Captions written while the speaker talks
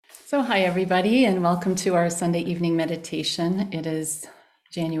So, hi everybody, and welcome to our Sunday evening meditation. It is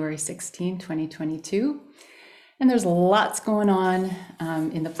January 16, 2022, and there's lots going on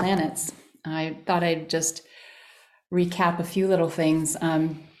in the planets. I thought I'd just recap a few little things.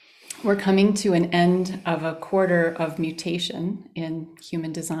 We're coming to an end of a quarter of mutation in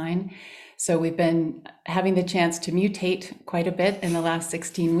human design. So we've been having the chance to mutate quite a bit in the last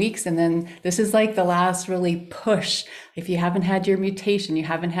 16 weeks. And then this is like the last really push. If you haven't had your mutation, you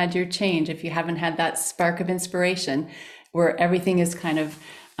haven't had your change, if you haven't had that spark of inspiration, where everything is kind of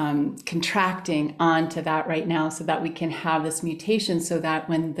contracting onto that right now so that we can have this mutation so that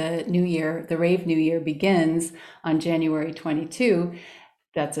when the new year, the Rave New Year begins on January 22,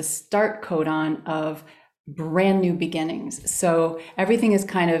 that's a start codon of brand new beginnings. So everything is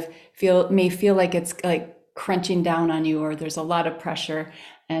kind of may feel like it's like crunching down on you, or there's a lot of pressure,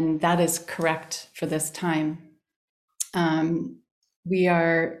 and that is correct for this time.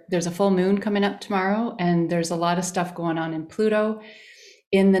 There's a full moon coming up tomorrow, and there's a lot of stuff going on in Pluto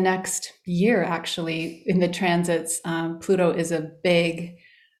in the next year. Actually, in the transits, Pluto is a big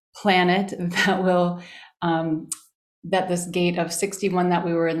planet that will that this gate of 61 that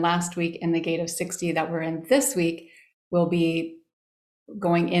we were in last week and the gate of 60 that we're in this week will be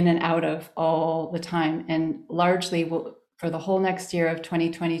going in and out of all the time. And largely for the whole next year of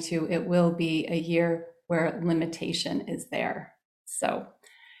 2022, it will be a year where limitation is there. So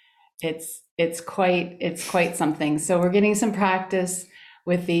it's quite something. So we're getting some practice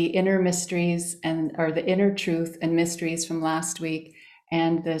with the inner mysteries or the inner truth and mysteries from last week,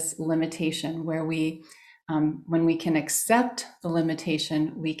 and this limitation where when we can accept the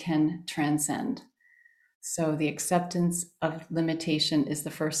limitation, we can transcend. So the acceptance of limitation is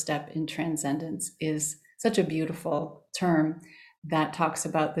the first step in transcendence, is such a beautiful term that talks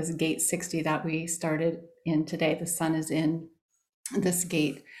about this gate 60 that we started in today. The sun is in this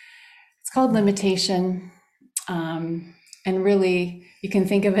gate. It's called limitation. And really, you can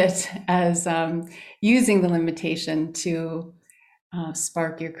think of it as using the limitation to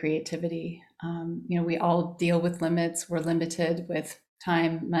spark your creativity. We all deal with limits. We're limited with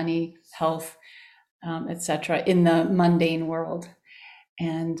time, money, health, etc. in the mundane world.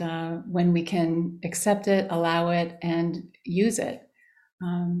 And when we can accept it, allow it, and use it,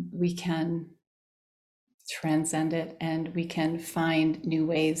 we can transcend it, and we can find new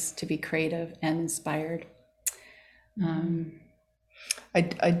ways to be creative and inspired.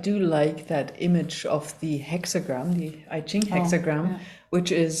 I do like that image of the hexagram, the I Ching hexagram,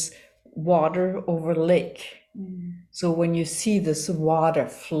 which is water over lake. So when you see this water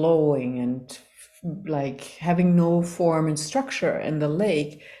flowing and like having no form and structure in the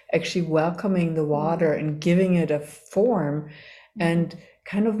lake, actually welcoming the water and giving it a form and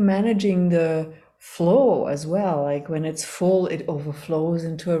kind of managing the flow as well. Like when it's full, it overflows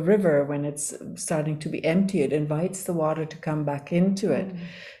into a river. When it's starting to be empty, it invites the water to come back into it.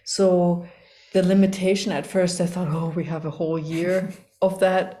 So the limitation at first, I thought, oh, we have a whole year of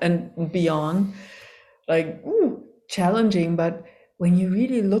that and beyond, like challenging. But when you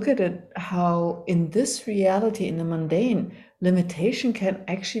really look at it, how in this reality, in the mundane, limitation can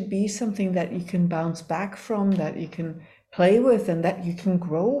actually be something that you can bounce back from, that you can play with, and that you can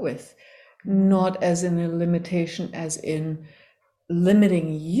grow with. Not as in a limitation, as in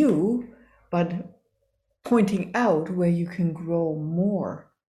limiting you, but pointing out where you can grow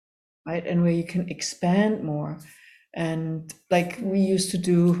more, right? And where you can expand more. And like we used to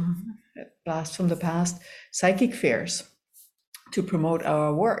do, blast from the past, psychic fairs to promote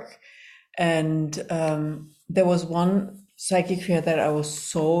our work. And there was one psychic fair that I was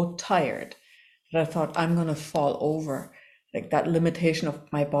so tired that I thought, I'm going to fall over. Like that limitation of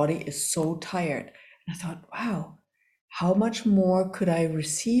my body is so tired. And I thought, wow, how much more could I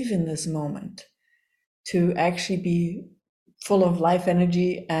receive in this moment to actually be full of life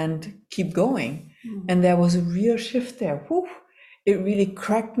energy and keep going? And there was a real shift there. Whew, it really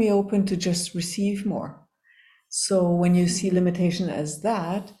cracked me open to just receive more. So when you see limitation as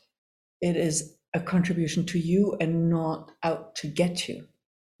that, it is a contribution to you and not out to get you.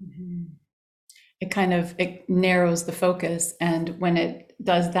 It narrows the focus, and when it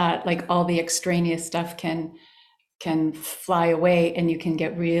does that, like all the extraneous stuff can fly away, and you can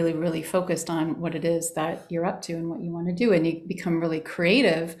get really, really focused on what it is that you're up to and what you want to do, and you become really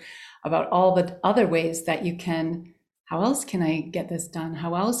creative about all the other ways that you can. How else can I get this done?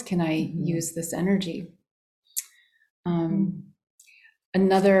 How else can I use this energy?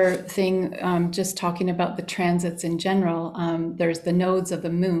 Another thing, just talking about the transits in general, there's the nodes of the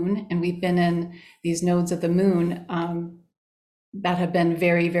moon, and we've been in these nodes of the moon that have been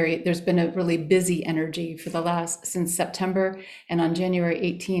there's been a really busy energy for the since September, and on January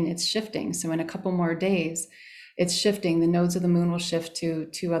 18, it's shifting. So in a couple more days, it's shifting. The nodes of the moon will shift to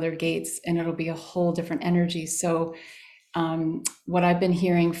two other gates, and it'll be a whole different energy. So what I've been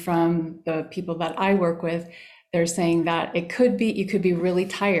hearing from the people that I work with, they're saying that you could be really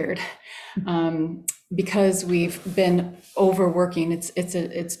tired because we've been overworking.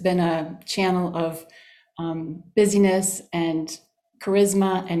 It's been a channel of busyness and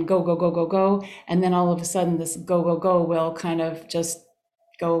charisma and go, go, go, go, go. And then all of a sudden this go, go, go will kind of just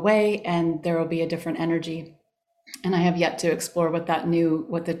go away, and there will be a different energy. And I have yet to explore what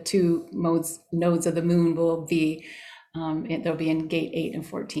the two nodes of the moon will be. They'll be in gate 8 and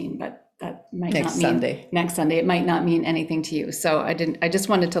 14, but that might Next not mean Sunday. Next Sunday. It might not mean anything to you. So I just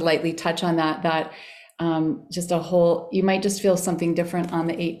wanted to lightly touch on that you might just feel something different on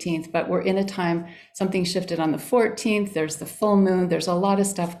the 18th, but we're in a time, something shifted on the 14th. There's the full moon. There's a lot of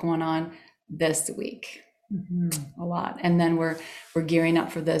stuff going on this week, a lot. And then we're gearing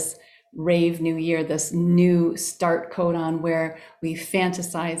up for this rave new year, this new start codon where we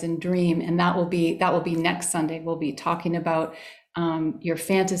fantasize and dream. And that will be next Sunday. We'll be talking about your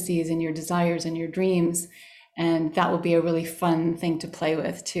fantasies and your desires and your dreams. And that will be a really fun thing to play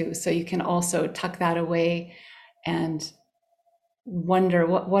with too. So you can also tuck that away and wonder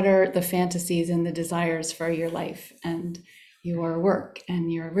what are the fantasies and the desires for your life and your work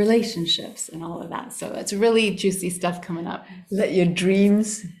and your relationships and all of that. So it's really juicy stuff coming up. Let your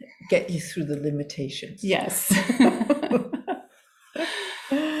dreams get you through the limitations. Yes.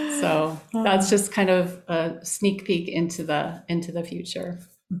 So that's just kind of a sneak peek into the future.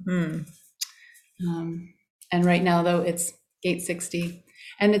 Mm-hmm. And right now, though, it's gate 60,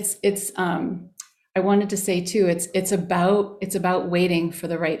 and it's I wanted to say too, it's about waiting for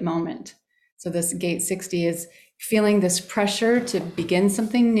the right moment. So this gate 60 is feeling this pressure to begin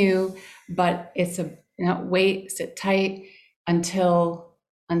something new, but it's wait, sit tight until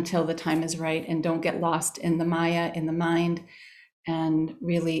the time is right, and don't get lost in the Maya, in the mind, and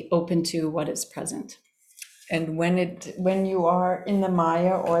really open to what is present. And when you are in the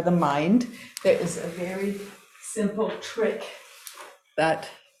Maya or the mind, there is a very simple trick that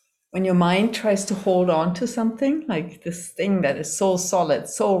when your mind tries to hold on to something, like this thing that is so solid,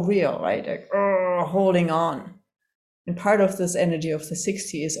 so real, right? Like, holding on. And part of this energy of the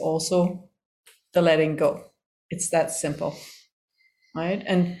 60 is also the letting go. It's that simple, right?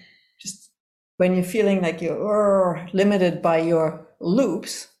 And just when you're feeling like you're limited by your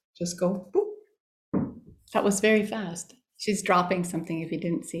loops, just go boop. That was very fast. She's dropping something if you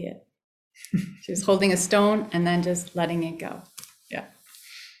didn't see it. She was holding a stone and then just letting it go. Yeah.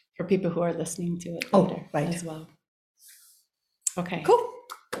 For people who are listening to it later, right. As well. Okay. Cool.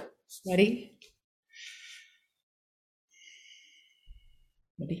 Ready?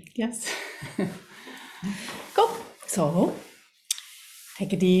 Ready? Yes. Cool. So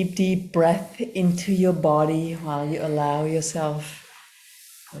take a deep, deep breath into your body while you allow yourself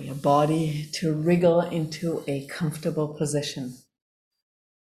or your body to wriggle into a comfortable position.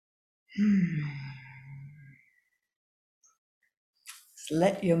 Just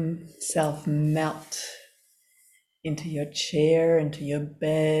let yourself melt into your chair, into your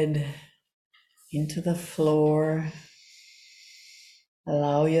bed, into the floor.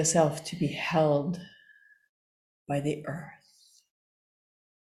 Allow yourself to be held by the earth.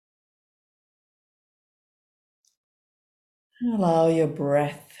 And allow your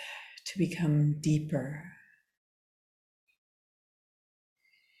breath to become deeper.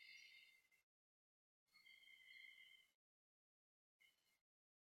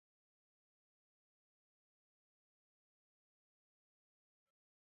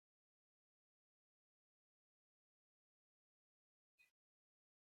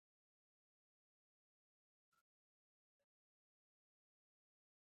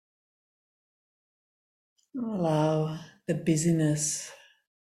 Allow the busyness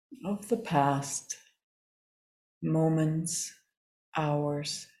of the past, moments,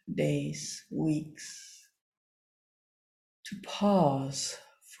 hours, days, weeks, to pause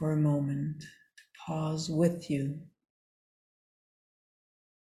for a moment, to pause with you.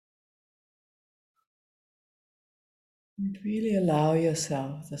 And really allow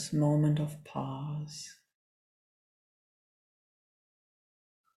yourself this moment of pause.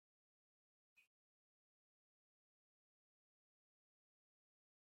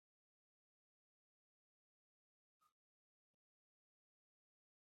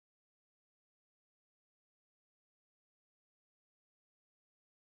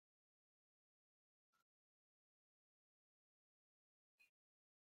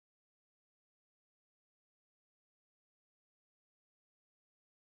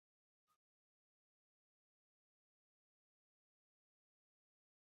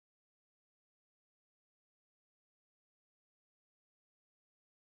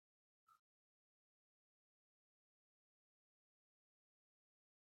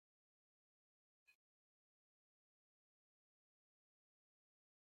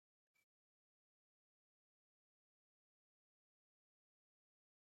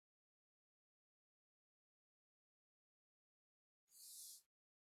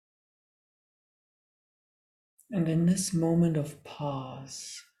 And in this moment of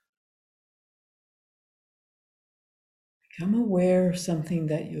pause, become aware of something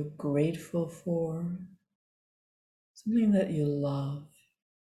that you're grateful for, something that you love,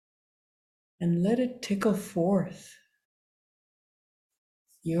 and let it tickle forth.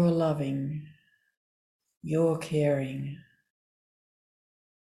 You're loving, you're caring.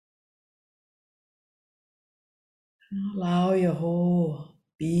 And allow your whole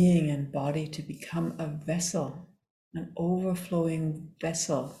being and body to become a vessel, an overflowing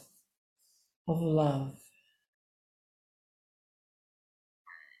vessel of love.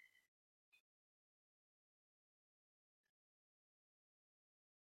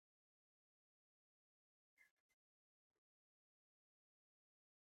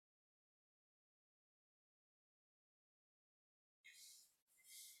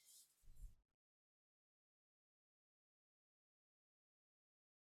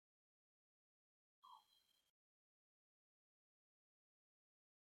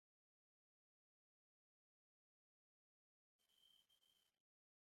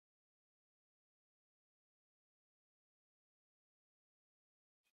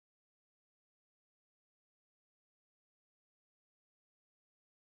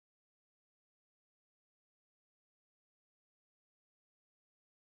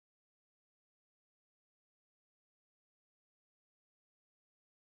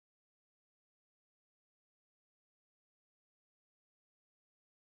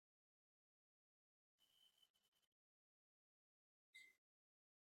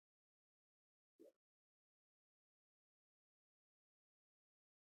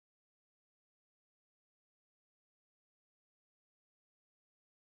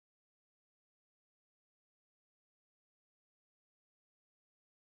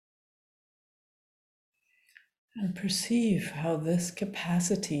 And perceive how this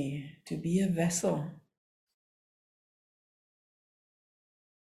capacity to be a vessel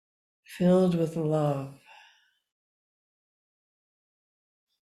filled with love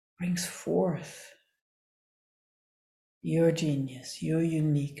brings forth your genius, your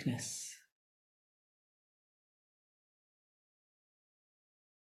uniqueness.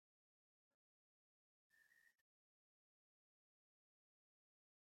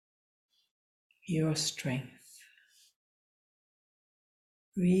 Your strength.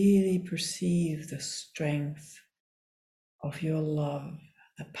 Really perceive the strength of your love,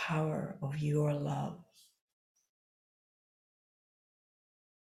 the power of your love.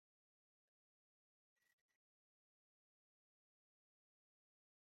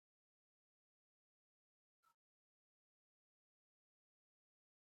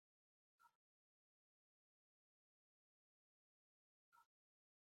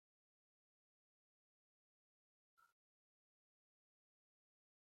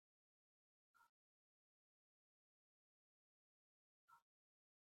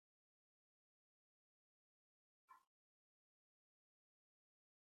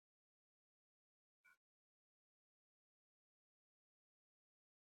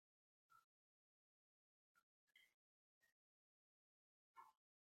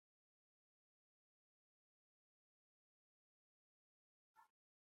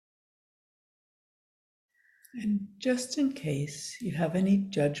 And just in case you have any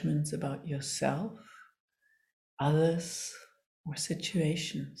judgments about yourself, others, or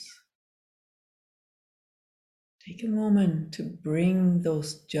situations, take a moment to bring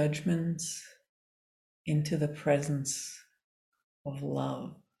those judgments into the presence of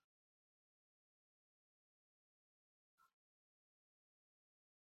love.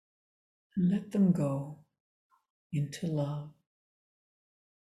 And let them go into love.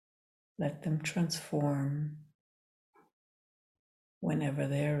 Let them transform whenever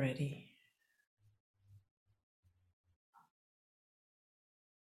they're ready.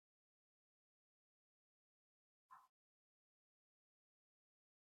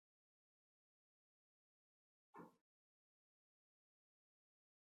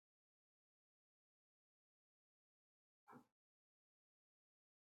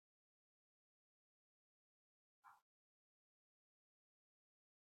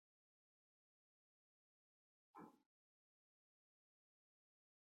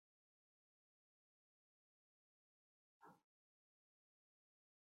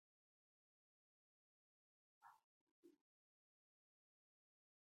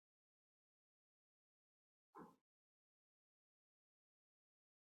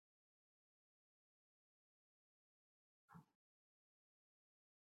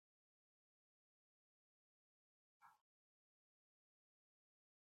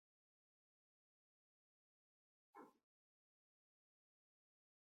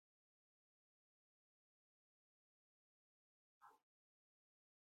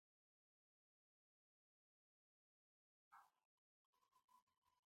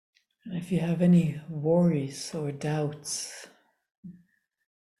 And if you have any worries or doubts,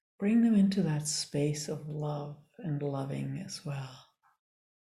 bring them into that space of love and loving as well.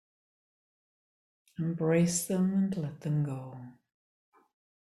 Embrace them and let them go.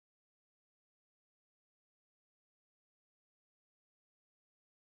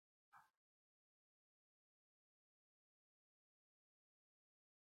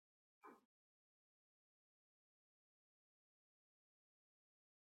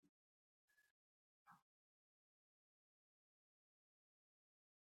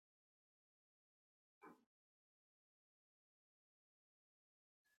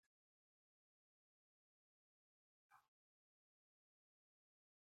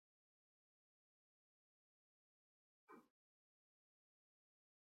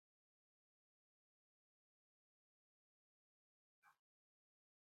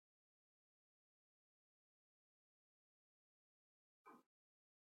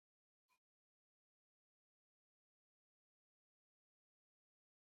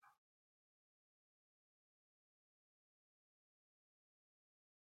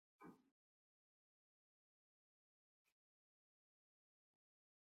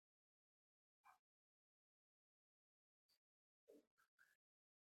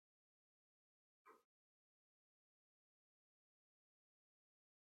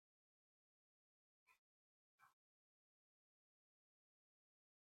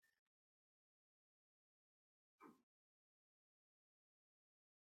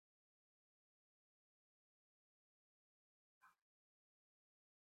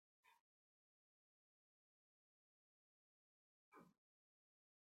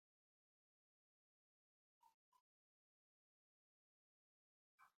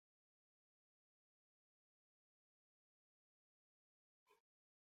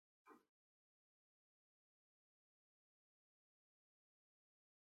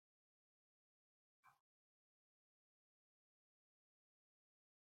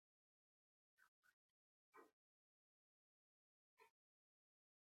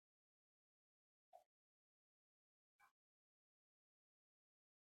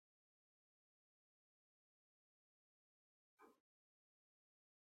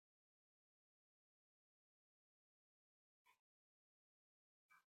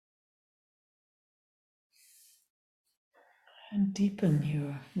 And deepen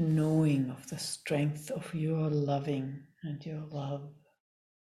your knowing of the strength of your loving and your love.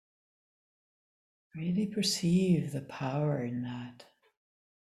 Really perceive the power in that.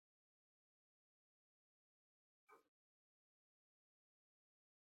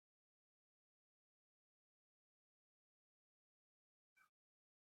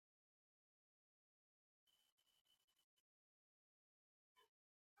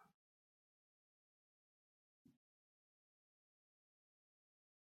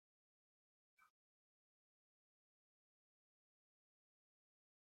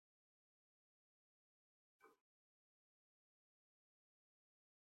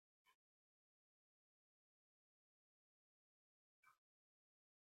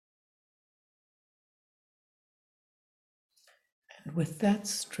 And with that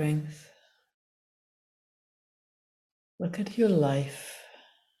strength, look at your life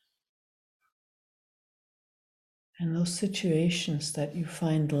and those situations that you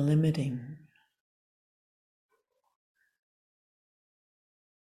find limiting.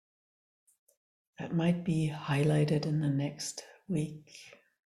 That might be highlighted in the next week.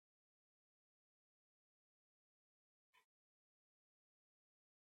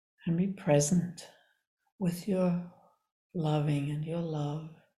 And be present with your loving and your love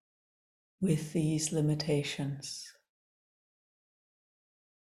with these limitations.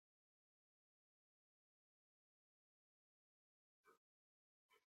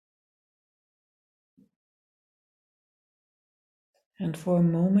 And for a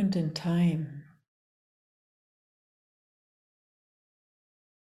moment in time,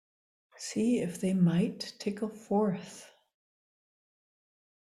 see if they might tickle forth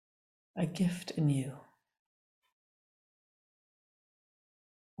a gift in you.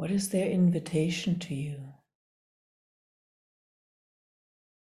 What is their invitation to you?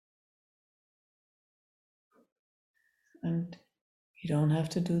 And you don't have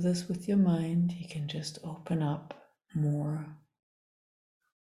to do this with your mind. You can just open up more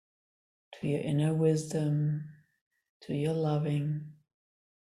to your inner wisdom, to your loving,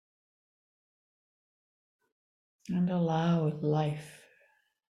 and allow life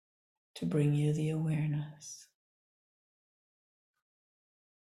to bring you the awareness.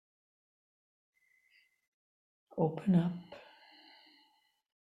 Open up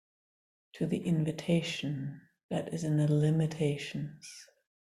to the invitation that is in the limitations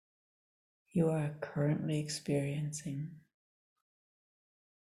you are currently experiencing.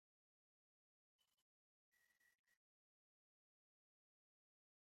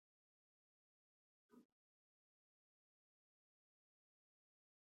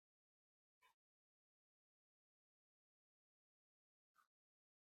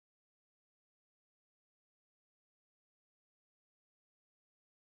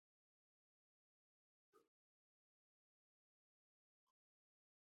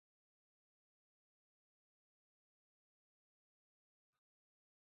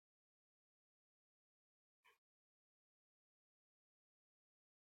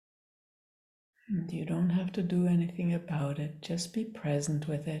 And you don't have to do anything about it, just be present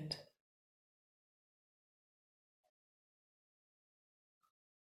with it.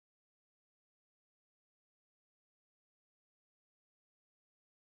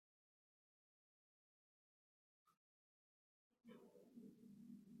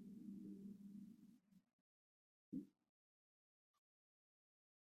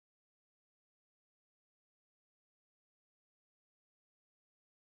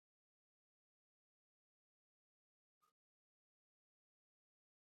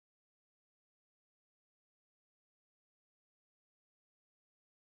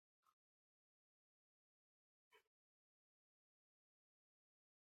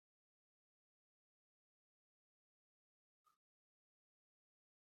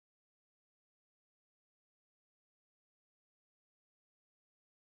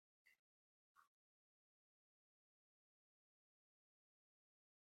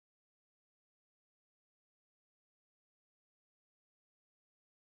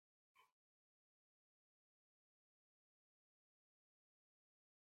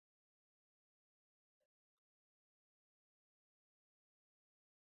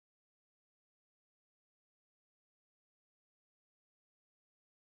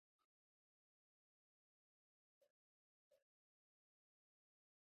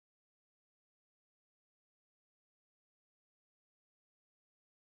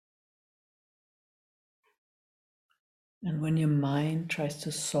 And when your mind tries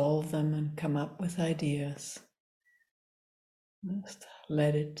to solve them and come up with ideas, just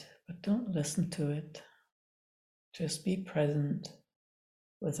let it, but don't listen to it. Just be present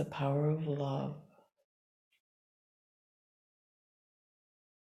with the power of love.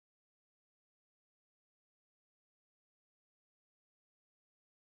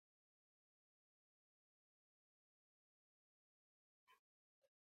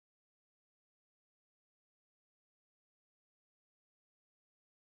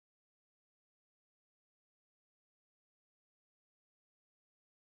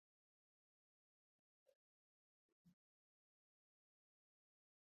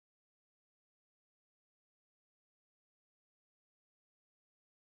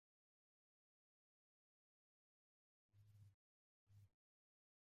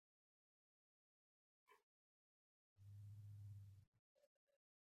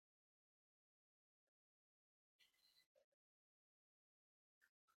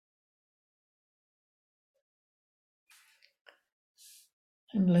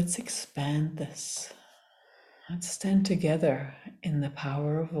 And let's expand this. Let's stand together in the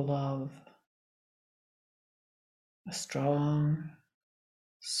power of love, a strong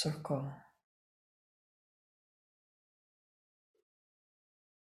circle.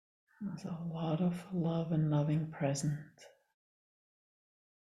 There's a lot of love and loving present.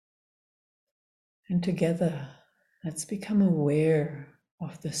 And together, let's become aware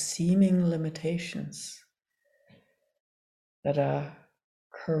of the seeming limitations that are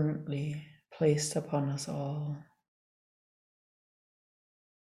currently placed upon us all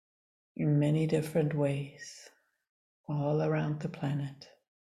in many different ways, all around the planet.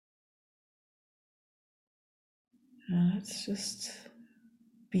 And let's just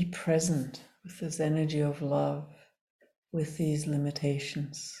be present with this energy of love, with these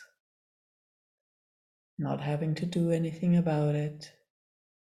limitations, not having to do anything about it.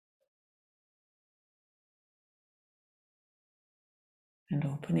 And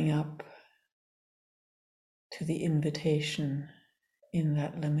opening up to the invitation in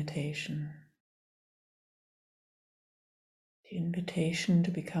that limitation. The invitation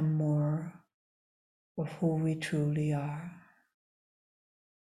to become more of who we truly are.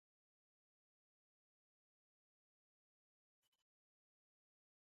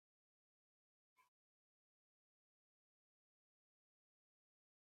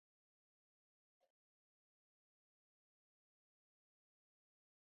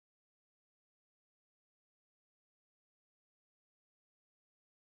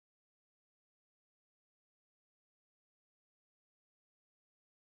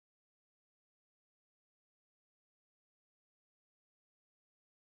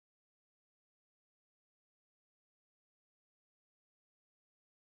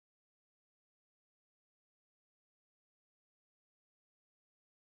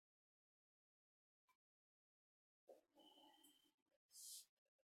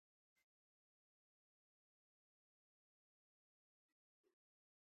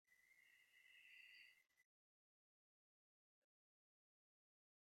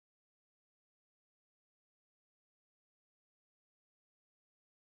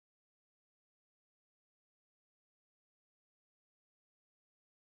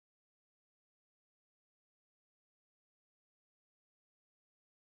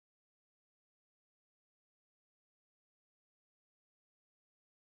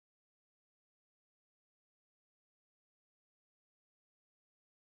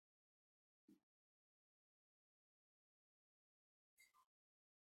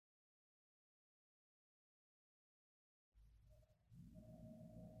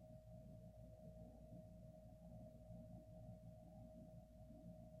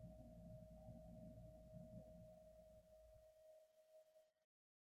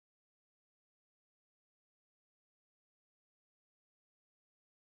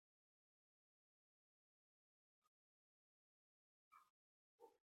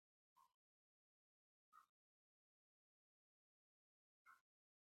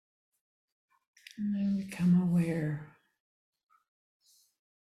 And then become aware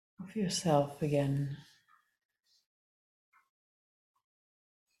of yourself again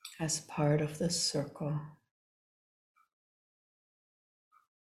as part of this circle.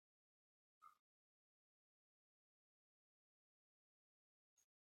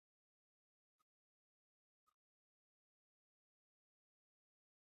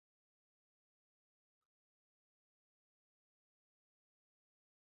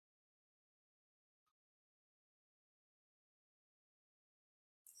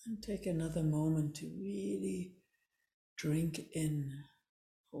 And take another moment to really drink in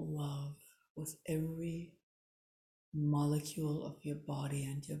love with every molecule of your body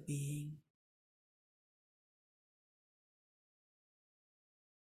and your being.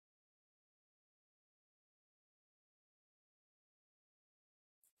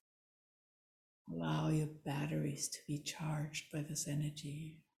 Allow your batteries to be charged by this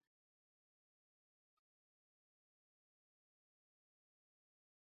energy.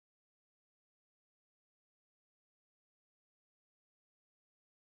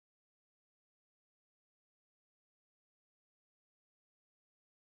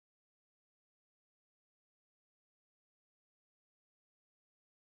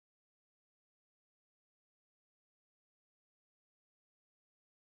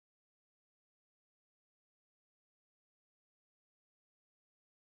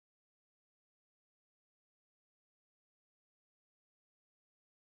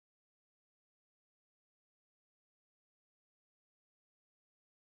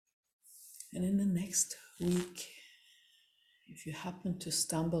 And in the next week, if you happen to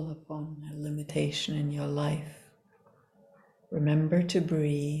stumble upon a limitation in your life, remember to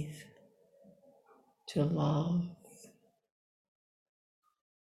breathe, to love,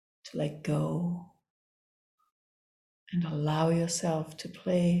 to let go, and allow yourself to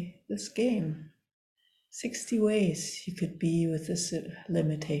play this game. 60 ways you could be with this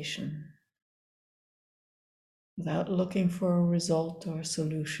limitation without looking for a result or a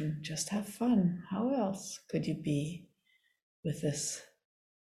solution. Just have fun. How else could you be with this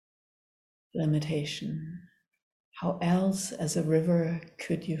limitation? How else, as a river,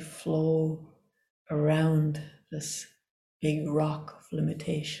 could you flow around this big rock of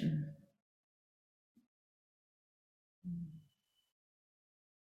limitation?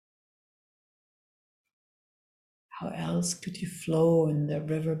 How else could you flow in the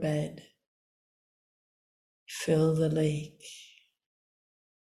riverbed, fill the lake?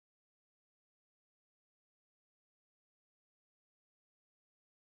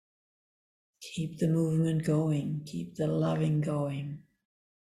 Keep the movement going, keep the loving going.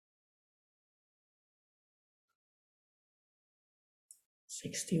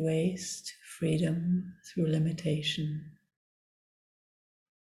 60 ways to freedom through limitation.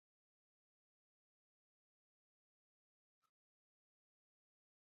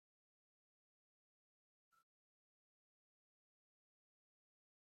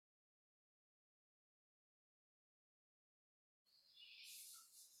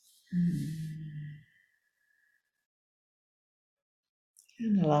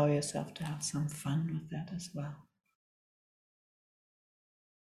 And allow yourself to have some fun with that as well.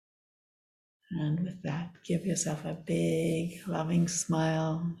 And with that, give yourself a big, loving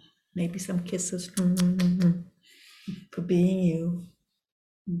smile, maybe some kisses for being you.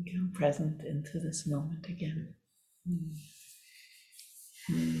 And come present into this moment again.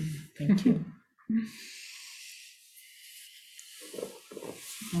 Thank you.